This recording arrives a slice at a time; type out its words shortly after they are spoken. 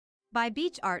Buy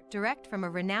beach art direct from a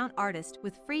renowned artist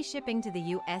with free shipping to the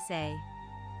USA.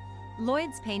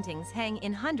 Lloyd's paintings hang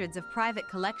in hundreds of private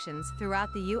collections throughout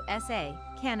the USA,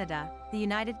 Canada, the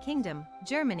United Kingdom,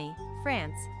 Germany,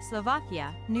 France,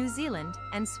 Slovakia, New Zealand,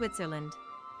 and Switzerland.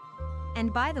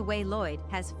 And by the way, Lloyd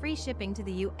has free shipping to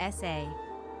the USA.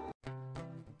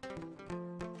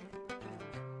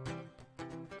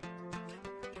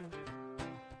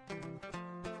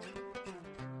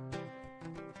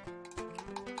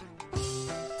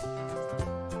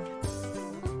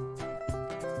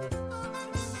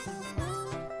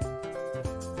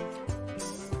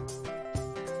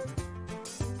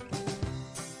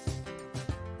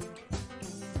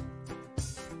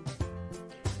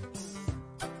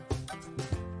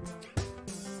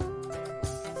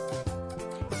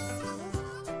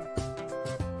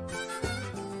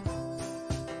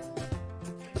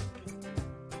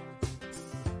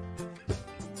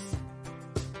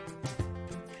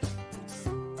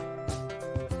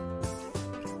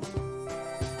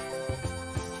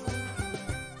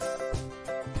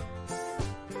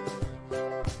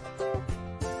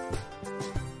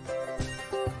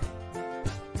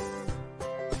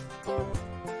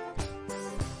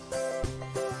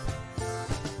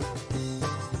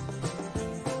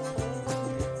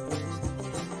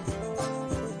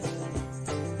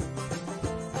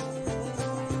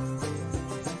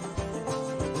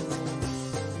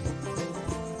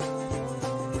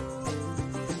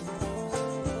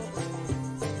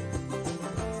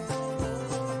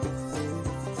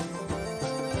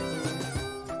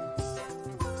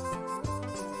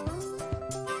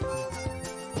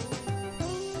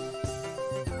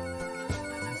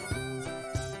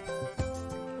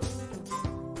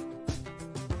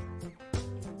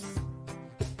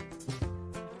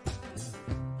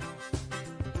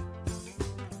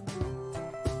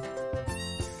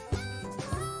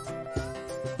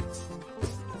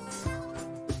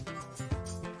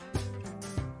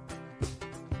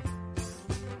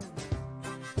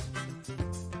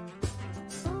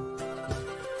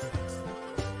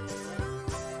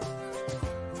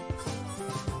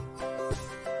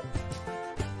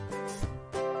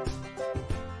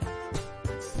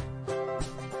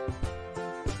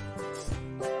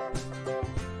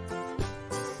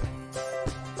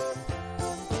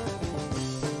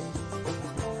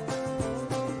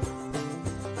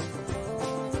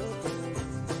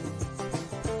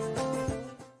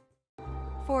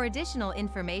 For additional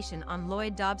information on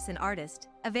Lloyd Dobson artist,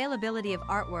 availability of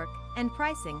artwork, and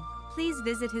pricing, please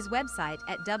visit his website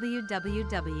at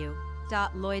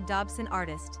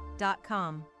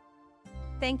www.lloyddobsonartist.com.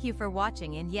 Thank you for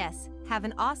watching, and yes, have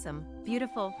an awesome,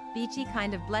 beautiful, beachy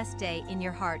kind of blessed day in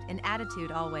your heart and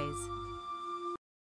attitude always.